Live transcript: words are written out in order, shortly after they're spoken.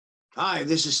Hi,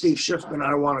 this is Steve Schiffman.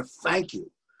 I want to thank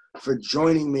you for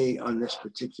joining me on this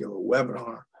particular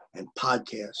webinar and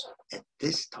podcast at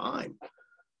this time.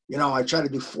 You know, I try to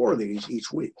do 4 of these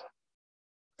each week,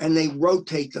 and they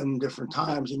rotate them different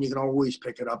times, and you can always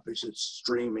pick it up as it's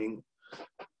streaming.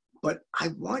 But I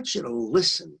want you to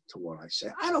listen to what I say.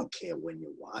 I don't care when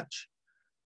you watch.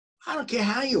 I don't care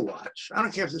how you watch. I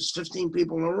don't care if there's 15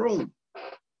 people in the room.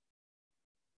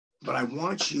 But I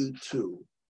want you to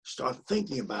start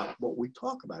thinking about what we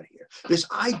talk about here. Because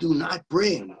I do not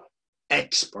bring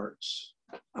experts.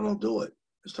 I won't do it.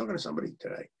 I was talking to somebody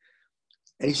today,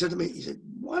 and he said to me, he said,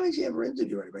 why don't you ever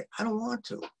interview anybody? I don't want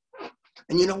to.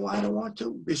 And you know why I don't want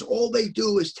to? Because all they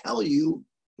do is tell you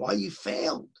why you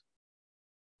failed.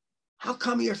 How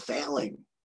come you're failing?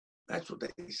 That's what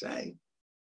they say.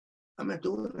 I'm not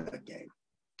doing that game.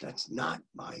 That's not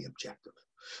my objective.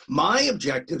 My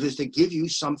objective is to give you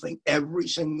something every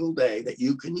single day that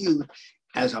you can use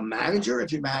as a manager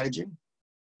if you're managing,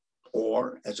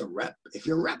 or as a rep if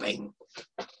you're repping.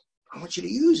 I want you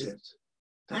to use it.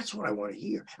 That's what I want to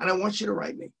hear. And I want you to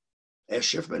write me.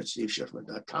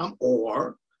 SChiffman@steveschiffman.com,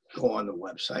 or go on the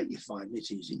website. You find me.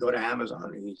 It's easy. Go to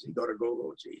Amazon. It's easy. Go to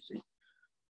Google. It's easy.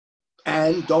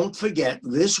 And don't forget,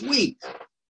 this week,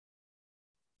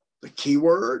 the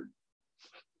keyword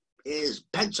is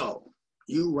pencil.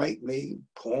 You write me,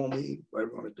 call me,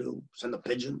 whatever you want to do, send a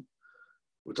pigeon.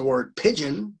 With the word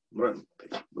pigeon, with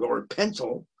the word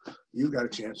pencil, you got a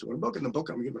chance to win a book. And the book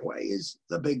I'm giving away is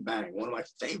The Big Bang, one of my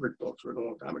favorite books written a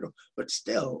long time ago, but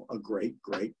still a great,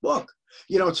 great book.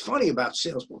 You know, it's funny about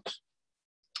sales books.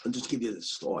 I'll just give you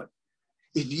this thought.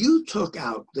 If you took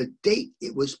out the date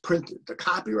it was printed, the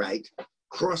copyright,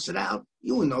 cross it out,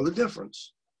 you would know the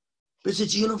difference. Because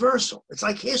it's universal. It's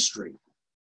like history.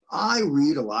 I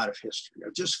read a lot of history. I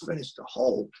just finished the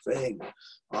whole thing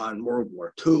on World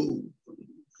War II,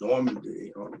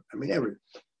 Normandy, everything.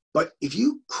 But if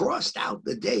you crossed out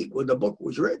the date when the book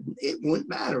was written, it wouldn't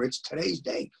matter. It's today's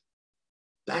date.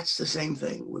 That's the same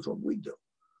thing with what we do.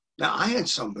 Now, I had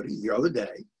somebody the other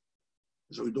day,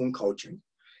 as we were doing coaching,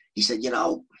 he said, you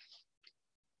know,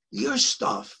 your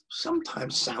stuff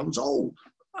sometimes sounds old.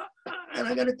 And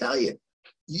I got to tell you,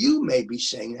 you may be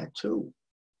saying that too.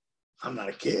 I'm not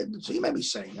a kid, so you may be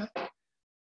saying that.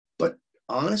 But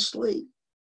honestly,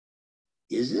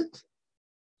 is it?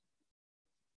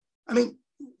 I mean,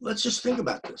 let's just think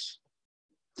about this.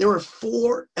 There are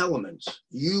 4 elements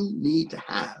you need to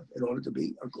have in order to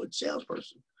be a good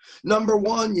salesperson. Number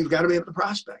 1, you've got to be able to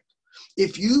prospect.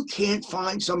 If you can't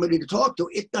find somebody to talk to,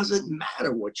 it doesn't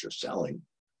matter what you're selling.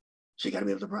 So you got to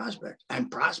be able to prospect.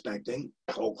 And prospecting,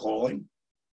 cold calling,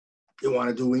 you want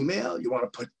to do email, you want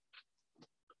to put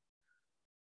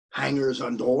hangers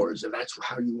on doors, if that's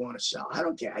how you want to sell. I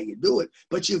don't care how you do it,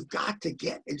 but you've got to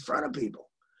get in front of people.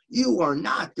 You are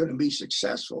not going to be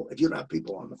successful if you don't have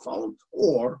people on the phone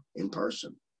or in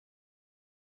person.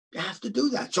 You have to do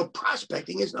that. So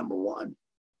prospecting is number 1.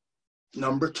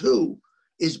 Number 2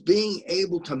 is being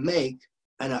able to make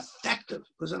an effective,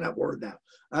 listen to that word now,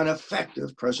 an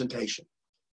effective presentation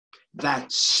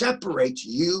that separates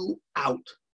you out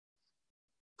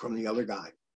from the other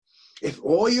guy. If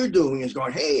all you're doing is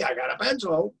going, hey, I got a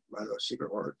pencil, that's a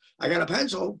secret word, I got a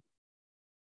pencil,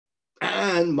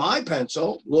 and my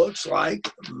pencil looks like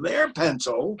their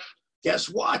pencil, guess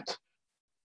what?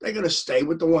 They're going to stay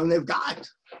with the one they've got.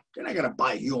 They're not going to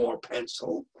buy your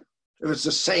pencil if it's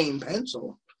the same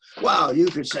pencil. Well, you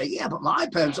could say, yeah, but my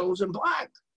pencil is in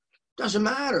black. Doesn't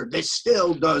matter. It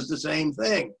still does the same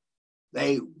thing.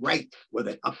 They write with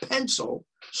it. A pencil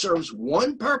serves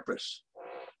one purpose.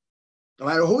 No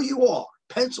matter who you are,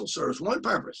 pencil serves one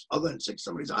purpose, other than stick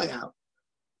somebody's eye out.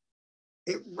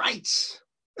 It writes.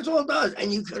 That's all it does.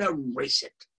 And you can erase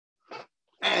it.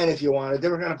 And if you want a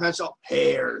different kind of pencil,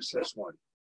 here's this one.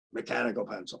 Mechanical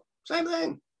pencil. Same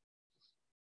thing.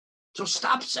 So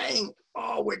stop saying,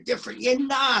 oh, we're different. You're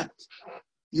not.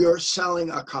 You're selling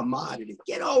a commodity.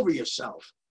 Get over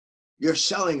yourself. You're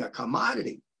selling a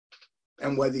commodity.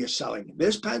 And whether you're selling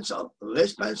this pencil,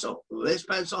 this pencil, this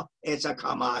pencil, it's a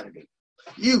commodity.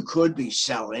 You could be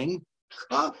selling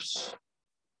cups,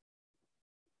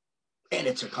 and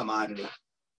it's a commodity.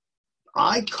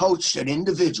 I coached an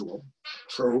individual,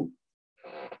 true,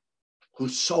 who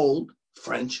sold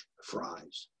French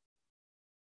fries.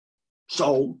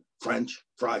 Sold French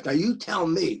fries. Now you tell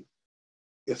me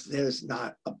if there's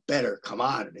not a better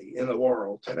commodity in the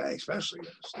world today, especially in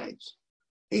the States.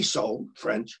 He sold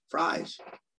French fries.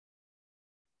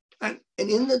 And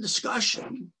in the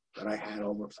discussion that I had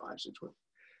over 5, 6 weeks,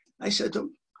 I said to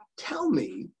him, tell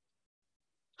me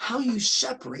how you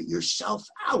separate yourself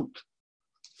out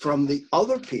from the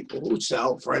other people who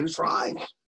sell French fries.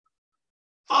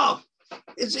 Oh,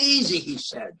 it's easy, he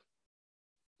said.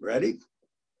 Ready?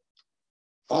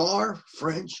 Our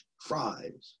French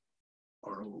fries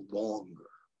are longer.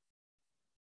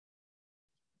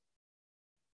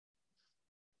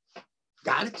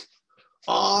 Got it?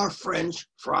 Our French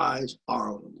fries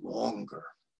are longer.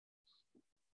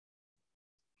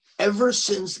 Ever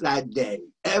since that day,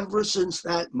 ever since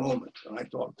that moment when I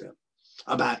talked to him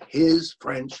about his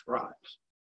French fries,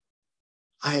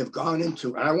 I have gone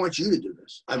into, and I want you to do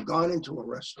this, I've gone into a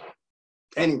restaurant,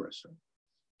 any restaurant,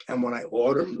 and when I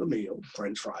order the meal,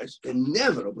 French fries,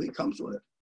 inevitably comes with it.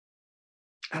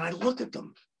 And I look at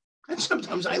them, and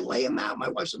sometimes I lay them out. My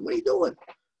wife said, what are you doing?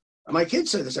 And my kids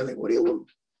say this, I think, what are you doing?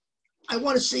 I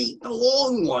want to see the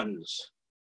long ones,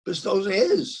 because those are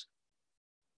his.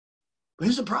 But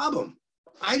here's the problem.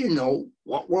 I didn't know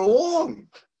what were long.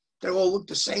 They all look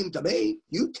the same to me.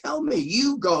 You tell me,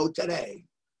 you go today,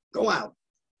 go out,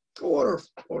 go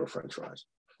order French fries.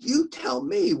 You tell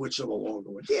me which are the longer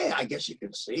ones. Yeah, I guess you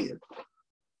can see it.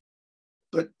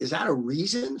 But is that a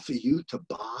reason for you to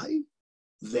buy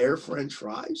their French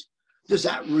fries? Does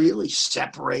that really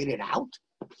separate it out?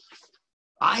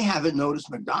 I haven't noticed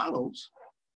McDonald's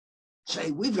say,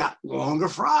 we've got longer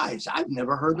fries. I've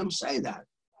never heard them say that.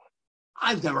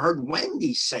 I've never heard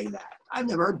Wendy's say that. I've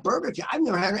never heard Burger King. I've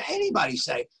never heard anybody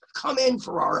say, come in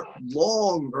for our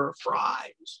longer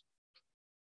fries.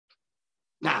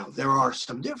 Now, there are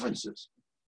some differences.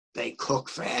 They cook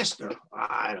faster.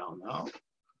 I don't know.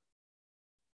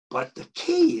 But the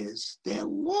key is they're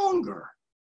longer.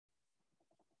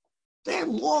 They're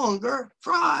longer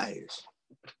fries.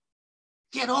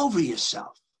 Get over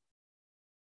yourself.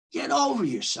 Get over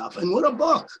yourself. And with a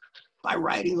book, by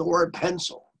writing the word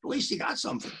pencil, at least you got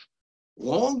something.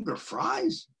 Longer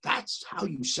fries, that's how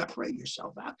you separate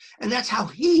yourself out. And that's how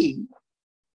he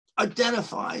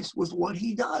identifies with what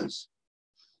he does.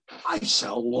 I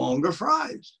sell longer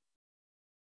fries.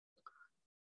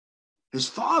 His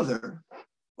father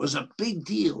was a big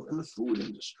deal in the food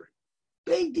industry.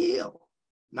 Big deal.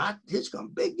 Not his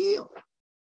company, big deal.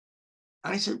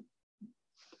 And I said,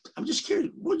 I'm just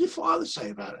curious, what did your father say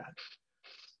about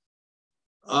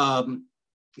that?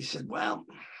 He said, well,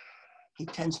 he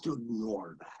tends to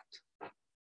ignore that.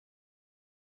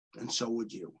 And so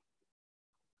would you.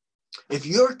 If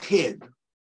your kid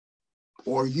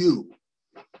or you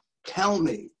tell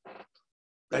me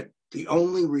that the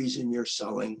only reason you're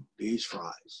selling these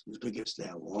fries is because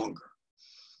they're longer,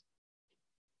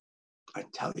 I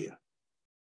tell you,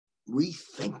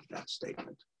 rethink that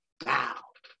statement. Now,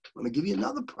 let me give you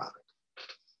another product.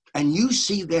 And you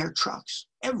see their trucks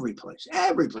every place.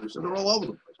 And they're all over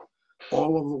the place,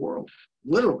 all over the world,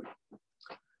 literally.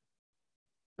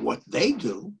 What they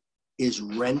do is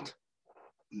rent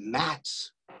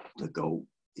mats to go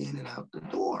in and out the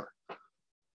door.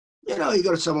 You know, you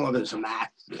go to someone, there's a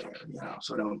mat there,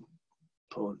 so they don't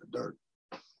pull in the dirt.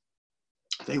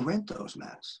 They rent those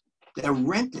mats. They're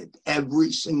rented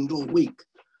every single week.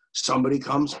 Somebody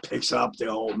comes, picks up the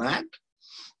old mat,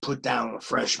 put down a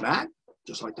fresh mat,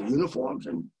 just like the uniforms,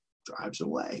 and drives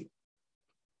away.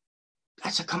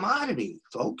 That's a commodity,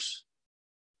 folks.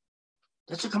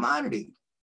 That's a commodity.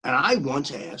 And I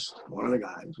once asked one of the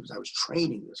guys, because I was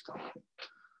training this company,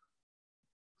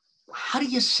 how do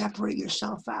you separate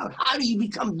yourself out? How do you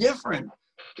become different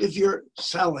if you're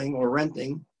selling or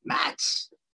renting mats?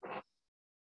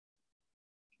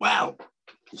 Well,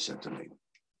 he said to me,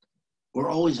 we're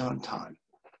always on time.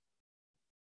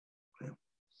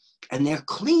 And they're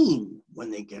clean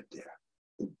when they get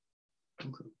there.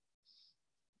 Okay.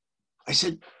 I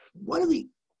said, what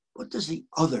does the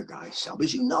other guy sell?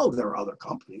 Because you know there are other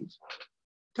companies.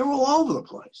 They're all over the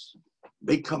place.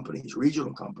 Big companies,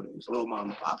 regional companies, little mom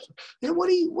and pops. And what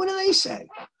do they say?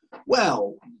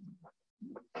 Well,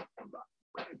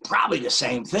 probably the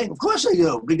same thing. Of course they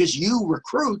do, because you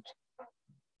recruit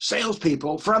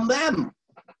salespeople from them.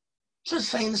 Just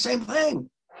saying the same thing.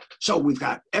 So we've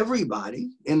got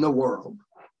everybody in the world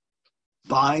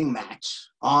buying mats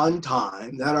on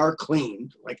time that are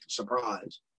cleaned, like a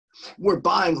surprise. We're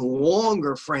buying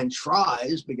longer French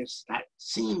fries because that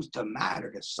seems to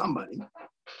matter to somebody.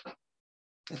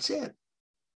 That's it.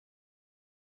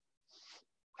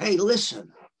 Hey,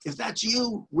 listen, if that's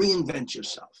you, reinvent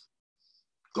yourself.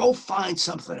 Go find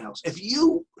something else. If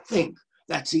you think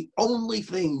that's the only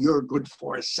thing you're good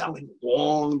for is selling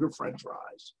longer French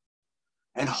fries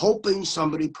and hoping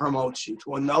somebody promotes you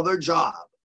to another job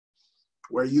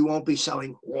where you won't be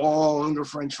selling longer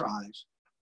French fries,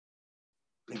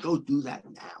 then go do that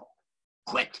now.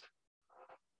 Quit.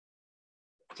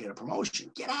 Get a promotion.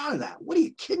 Get out of that. What are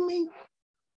you kidding me?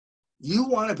 You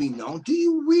want to be known? Do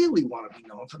you really want to be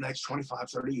known for the next 25,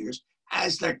 30 years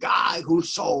as the guy who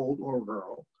sold, or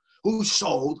girl, who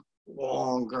sold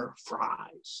longer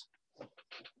fries.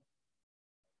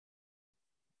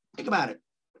 Think about it.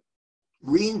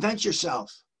 Reinvent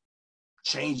yourself.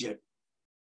 Change it.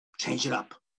 Change it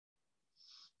up.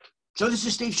 So this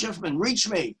is Steve Schiffman. Reach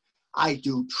me. I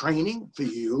do training for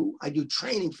you. I do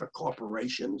training for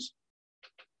corporations.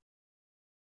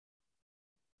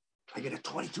 I get a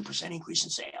 22% increase in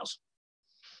sales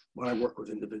when I work with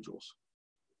individuals.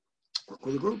 Work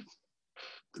with a group.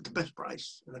 Get the best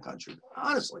price in the country.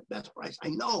 Honestly, best price. I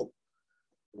know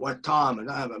what Tom and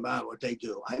I about what they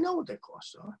do. I know what their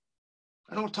costs are.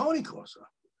 I know what Tony costs are.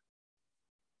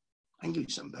 I can give you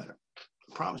something better.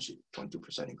 I promise you,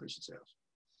 22% increase in sales.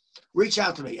 Reach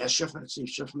out to me,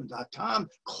 sschiffman@steveschiffman.com.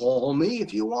 Call me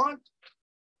if you want.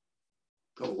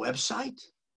 Go to the website.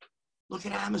 Look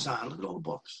at Amazon. Look at all the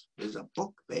books. There's a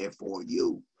book there for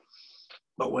you.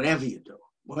 But whatever you do,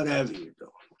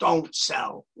 don't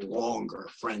sell longer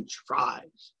French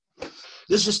fries.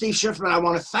 This is Steve Schiffman. I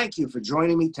want to thank you for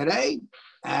joining me today.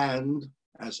 And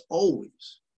as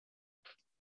always,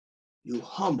 you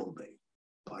humble me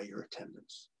by your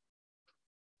attendance.